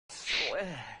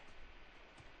Where?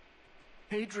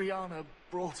 Adriana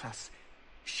brought us.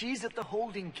 She's at the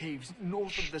holding caves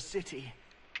north of the city.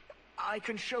 I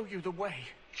can show you the way.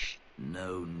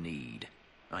 No need.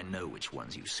 I know which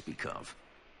ones you speak of.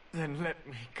 Then let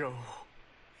me go.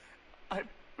 I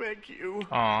beg you.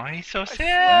 Aw, he's so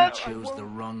sad. You chose the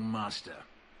wrong master.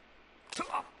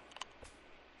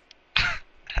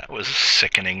 That was a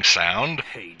sickening sound.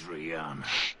 Adriana.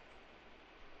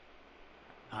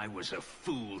 I was a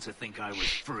fool to think I was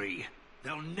free.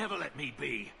 They'll never let me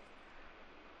be.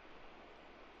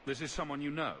 This is someone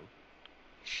you know?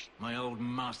 My old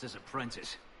master's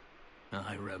apprentice.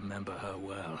 I remember her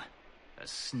well. A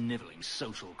sniveling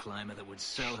social climber that would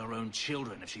sell her own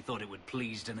children if she thought it would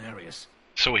please Daenerys.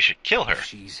 So we should kill her. If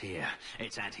she's here.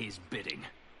 It's at his bidding.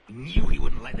 I knew he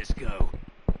wouldn't let this go.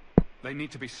 They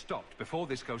need to be stopped before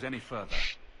this goes any further.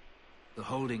 The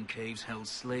holding caves held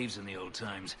slaves in the old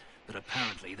times, but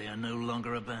apparently they are no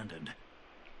longer abandoned.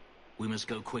 We must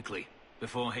go quickly,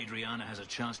 before Hadriana has a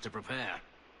chance to prepare,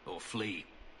 or flee.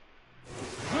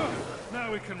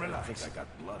 Now we can relax. I think I got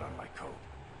blood on my coat.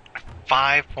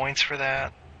 5 points for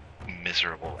that?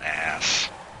 Miserable ass.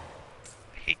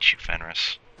 I hate you,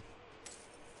 Fenris.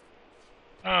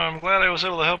 Oh, I'm glad I was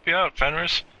able to help you out,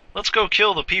 Fenris. Let's go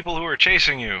kill the people who are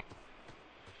chasing you.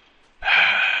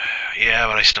 Yeah,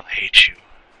 but I still hate you.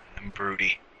 I'm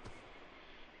broody.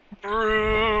 Brood.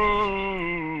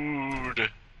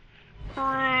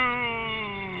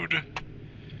 Brood.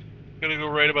 Gotta go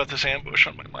write about this ambush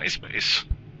on my MySpace.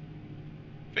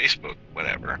 Facebook,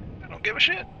 whatever. I don't give a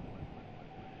shit.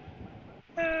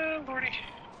 Lordy.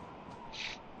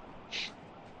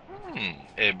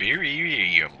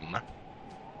 Iberium.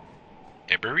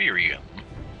 Iberium.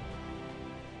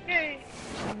 Yay.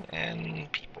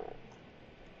 And people.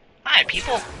 Hi,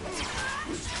 people.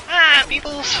 Hi,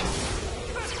 peoples.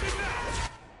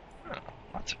 Oh,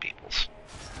 lots of peoples.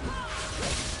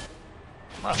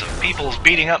 Lots of peoples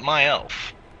beating up my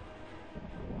elf.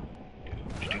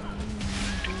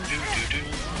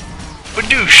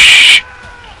 Badoosh!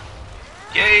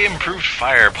 Yay, improved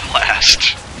fire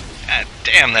blast. God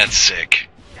damn, that's sick.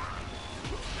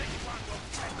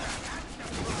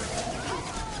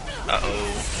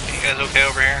 Uh-oh. Are you guys okay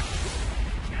over here?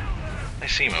 They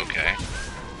seem okay.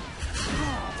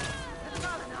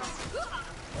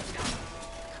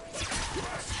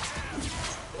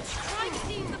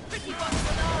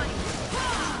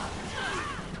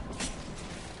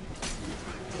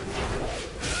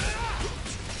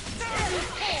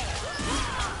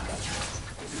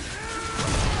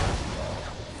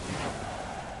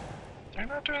 They're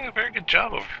not doing a very good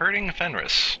job of hurting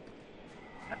Fenris.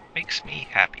 That makes me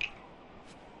happy.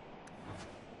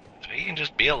 So he can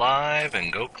just be alive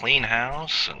and go clean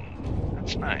house, and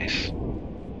that's nice.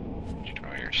 Did you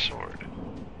draw your sword?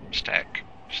 Stack.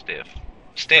 Stiff.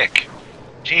 Stick!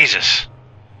 Jesus!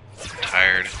 I'm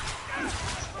tired.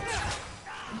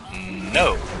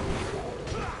 No!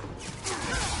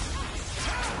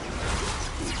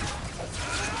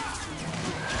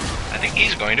 I think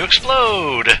he's going to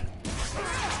explode!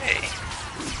 Hey.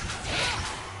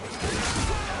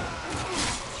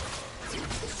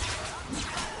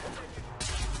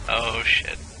 Oh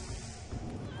shit.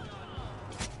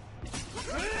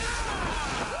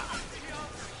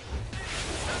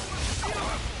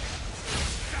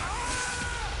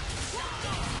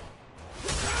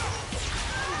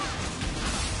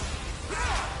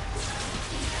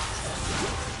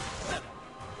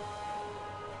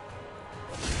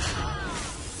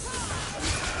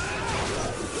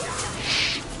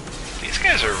 These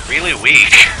guys are really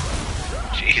weak.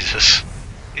 Jesus.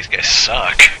 These guys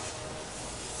suck.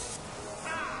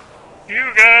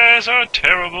 You guys are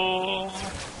terrible.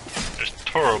 Just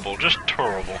terrible, just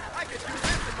terrible.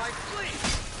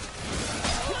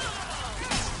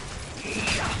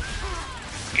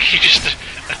 He just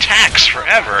attacks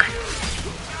forever.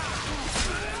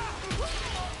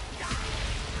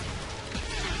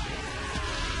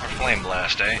 Or flame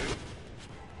blast, eh?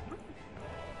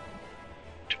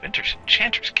 Winter's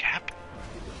Enchanter's cap?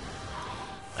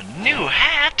 A new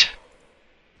hat?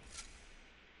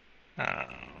 Oh,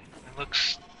 it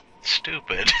looks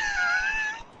stupid.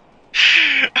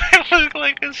 I look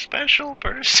like a special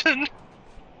person.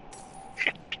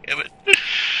 God damn it.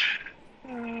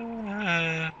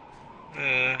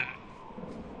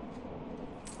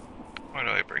 Why do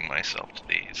I bring myself to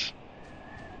these?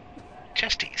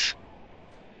 Chesties.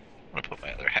 I'm gonna put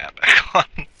my other hat back on.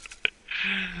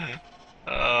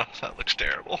 That looks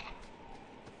terrible.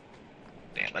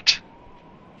 Damn it.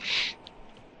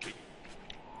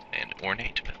 And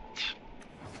ornate belt.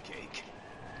 Cake.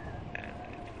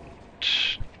 And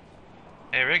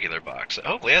a regular box. box that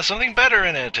hopefully has something better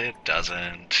in it. It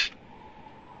doesn't.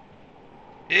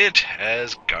 It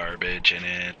has garbage in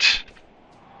it.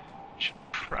 Should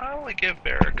probably give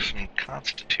Barrack some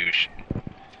constitution,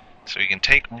 so he can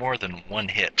take more than one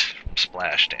hit from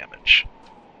splash damage.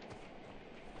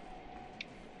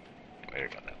 Where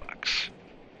about that box?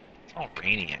 It's all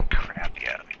rainy and crappy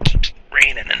out. It keeps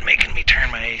raining and making me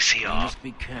turn my AC You off. must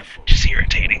be careful. Which is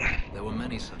irritating. There were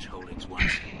many such holdings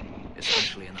once,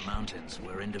 especially in the mountains,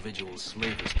 where individual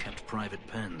slavers kept private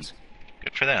pens.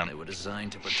 Good for They them. were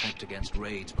designed to protect against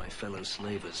raids by fellow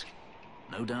slavers.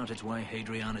 No doubt it's why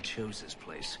Hadriana chose this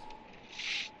place.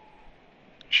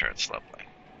 Sure, it's lovely.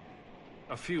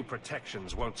 A few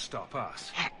protections won't stop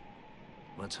us.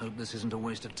 Let's hope this isn't a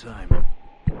waste of time.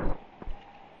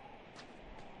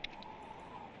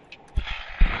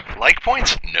 Like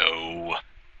points? No.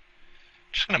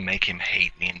 Just gonna make him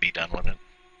hate me and be done with it.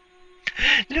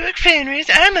 Look, Fenris,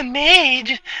 I'm a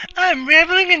mage. I'm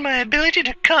reveling in my ability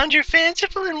to conjure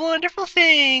fanciful and wonderful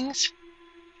things.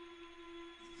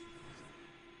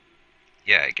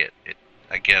 Yeah, I get it.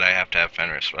 I have to have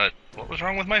Fenris. What was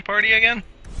wrong with my party again?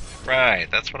 Right,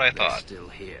 that's what I They're thought. still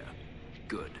here.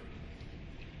 Good.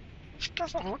 This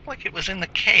doesn't look like it was in the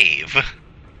cave.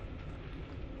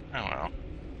 Oh well.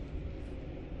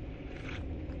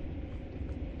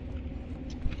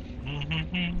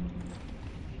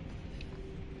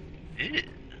 Ew.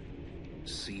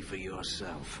 See for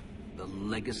yourself. The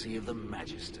legacy of the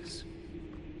Magisters.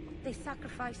 They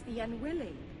sacrificed the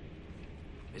unwilling.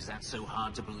 Is that so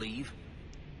hard to believe?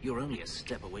 You're only a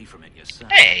step away from it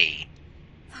yourself. Hey!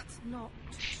 That's not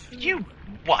true. You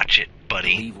watch it,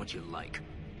 buddy. Believe what you like.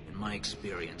 In my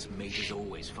experience, mages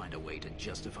always find a way to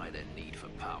justify their need for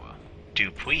power.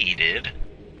 Dupuis did.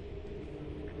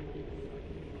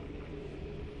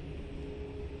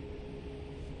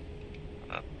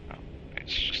 Oh,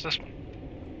 it's just this one.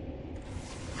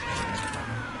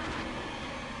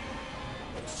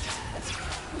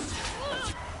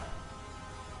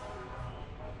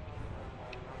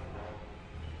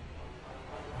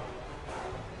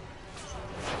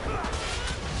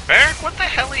 Barrack, what the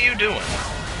hell are you doing?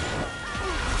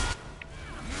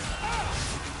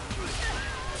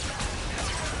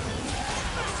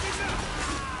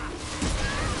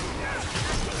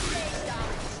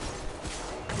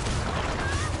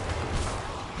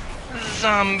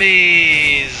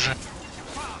 Zombies!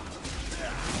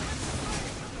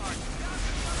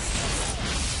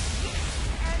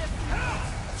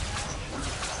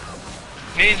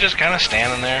 He's just kind of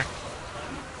standing there.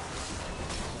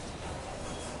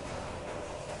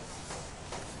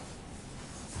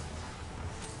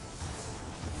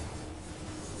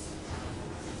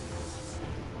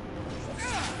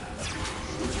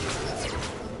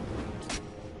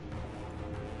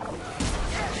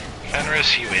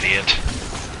 Fenris, you idiot.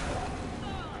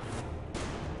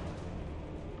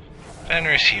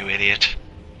 Fenris, you idiot.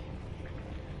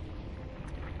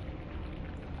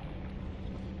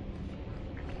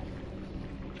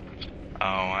 Oh,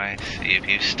 I see. If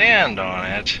you stand on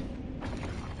it,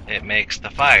 it makes the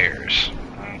fires.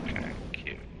 Okay,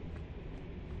 cute.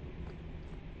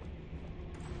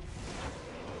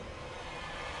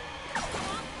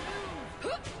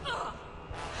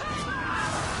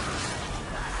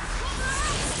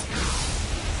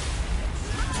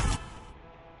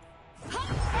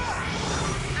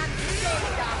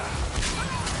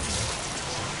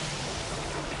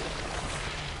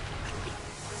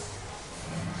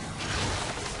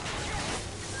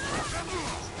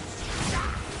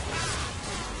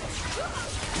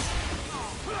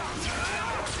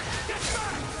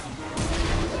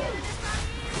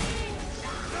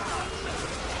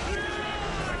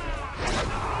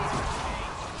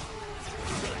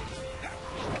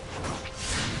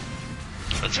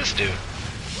 What's this do?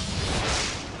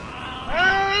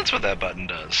 Ah, that's what that button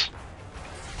does.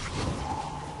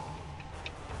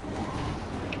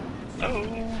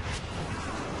 Oh.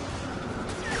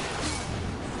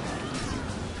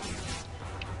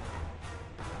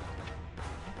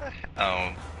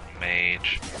 Oh,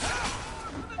 mage.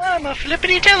 I'm a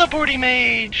flippity teleporty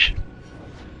mage!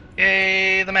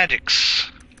 Yay, the magics.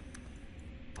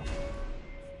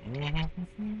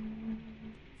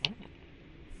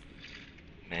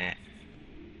 Meh.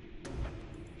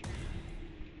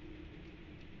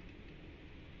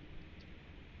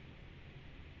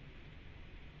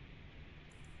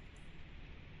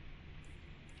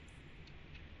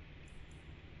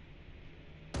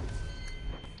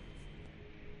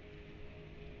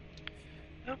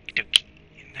 Okie dokie.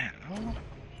 Now,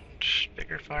 just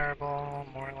bigger fireball,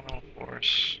 more elemental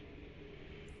force.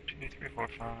 2, 3, 4,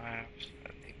 5. I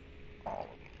think all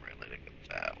of them related to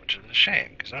that, which which is a shame,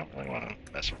 because I don't really want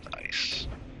to mess with ice.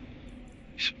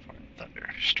 So far, thunder.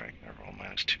 Strike interval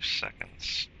minus 2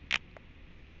 seconds.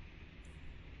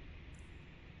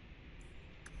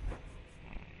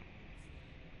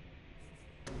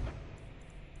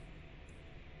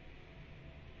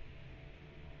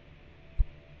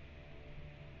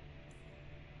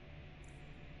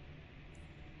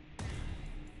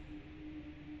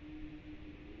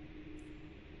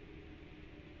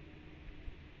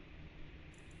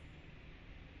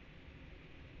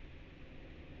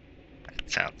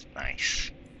 Sounds nice.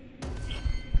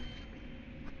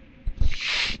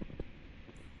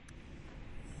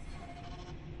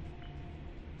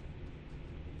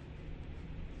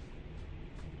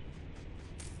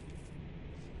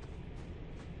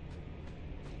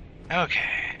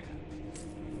 Okay.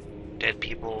 Dead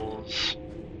peoples.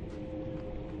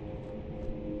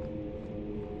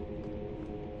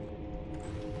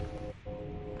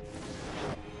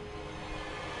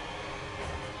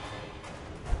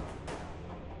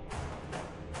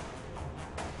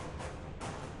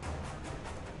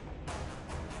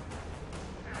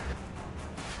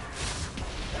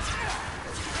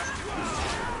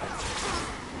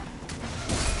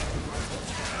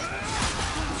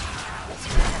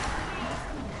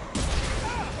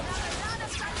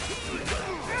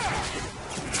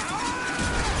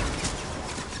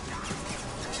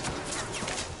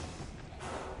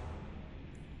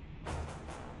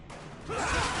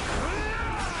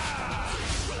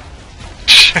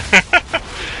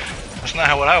 That's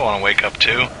not what I want to wake up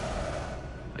to.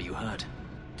 Are you hurt?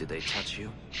 Did they touch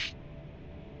you?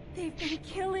 They've been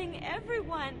killing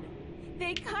everyone.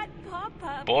 They cut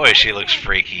Papa. Boy, she looks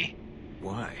freaky.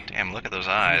 Why? Damn, look at those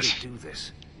How eyes. did they do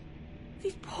this?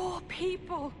 These poor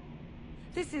people.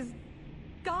 This is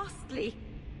ghastly.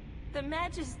 The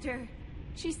Magister.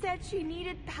 She said she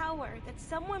needed power, that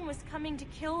someone was coming to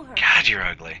kill her. God, you're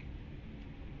ugly.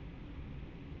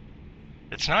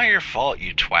 It's not your fault,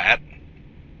 you twat.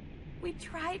 We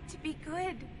tried to be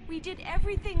good. We did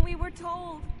everything we were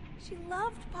told. She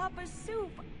loved Papa's soup.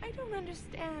 I don't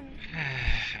understand.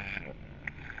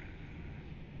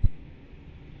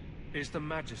 Is the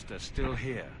Magister still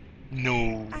here?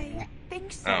 No. I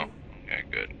think so. Oh, okay,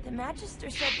 good. The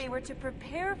Magister said they were to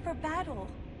prepare for battle.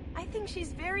 I think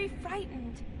she's very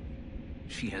frightened.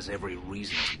 She has every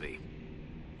reason to be.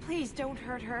 Please don't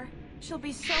hurt her. She'll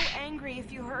be so angry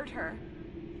if you hurt her.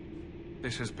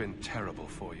 This has been terrible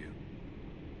for you.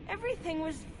 Everything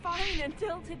was fine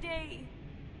until today.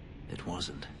 It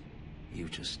wasn't. You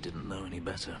just didn't know any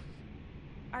better.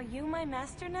 Are you my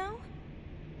master now?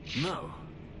 No.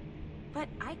 But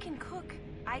I can cook.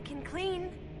 I can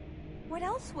clean. What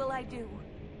else will I do?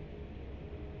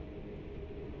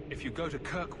 If you go to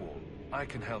Kirkwall, I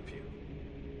can help you.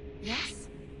 Yes?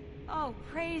 Oh,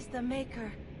 praise the Maker.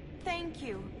 Thank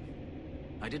you.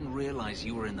 I didn't realize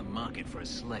you were in the market for a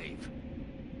slave.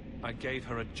 I gave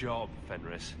her a job,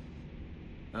 Fenris.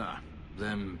 Ah,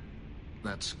 then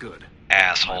that's good. My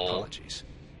Asshole. apologies.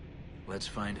 Let's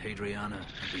find Hadriana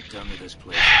and be done with this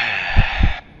place.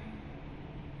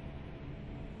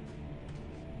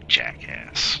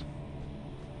 Jackass.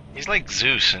 He's like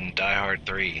Zeus in Die Hard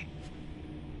 3.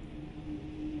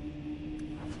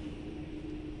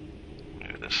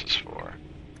 Who this is for.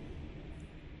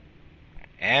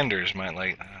 Anders might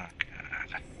like... Oh,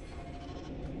 God.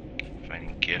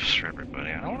 Finding gifts for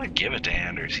everybody. I don't want to give it to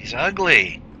Anders. He's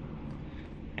ugly.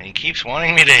 And he keeps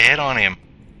wanting me to hit on him.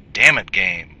 Damn it,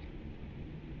 game.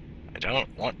 I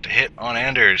don't want to hit on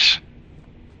Anders.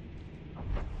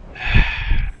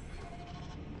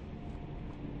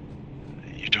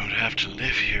 You don't have to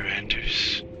live here,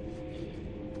 Anders.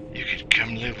 You could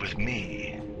come live with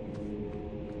me.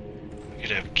 We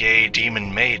could have gay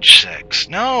demon mage sex.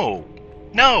 No!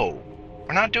 No!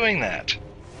 We're not doing that.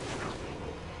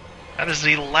 That is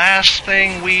the last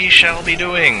thing we shall be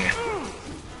doing.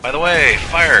 By the way,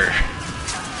 fire.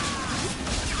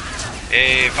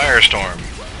 A firestorm.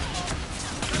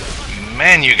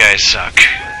 Man, you guys suck.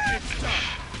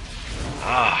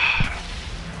 Ah.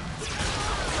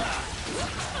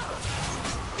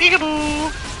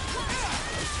 Peekaboo!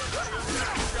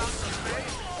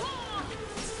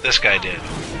 This guy did.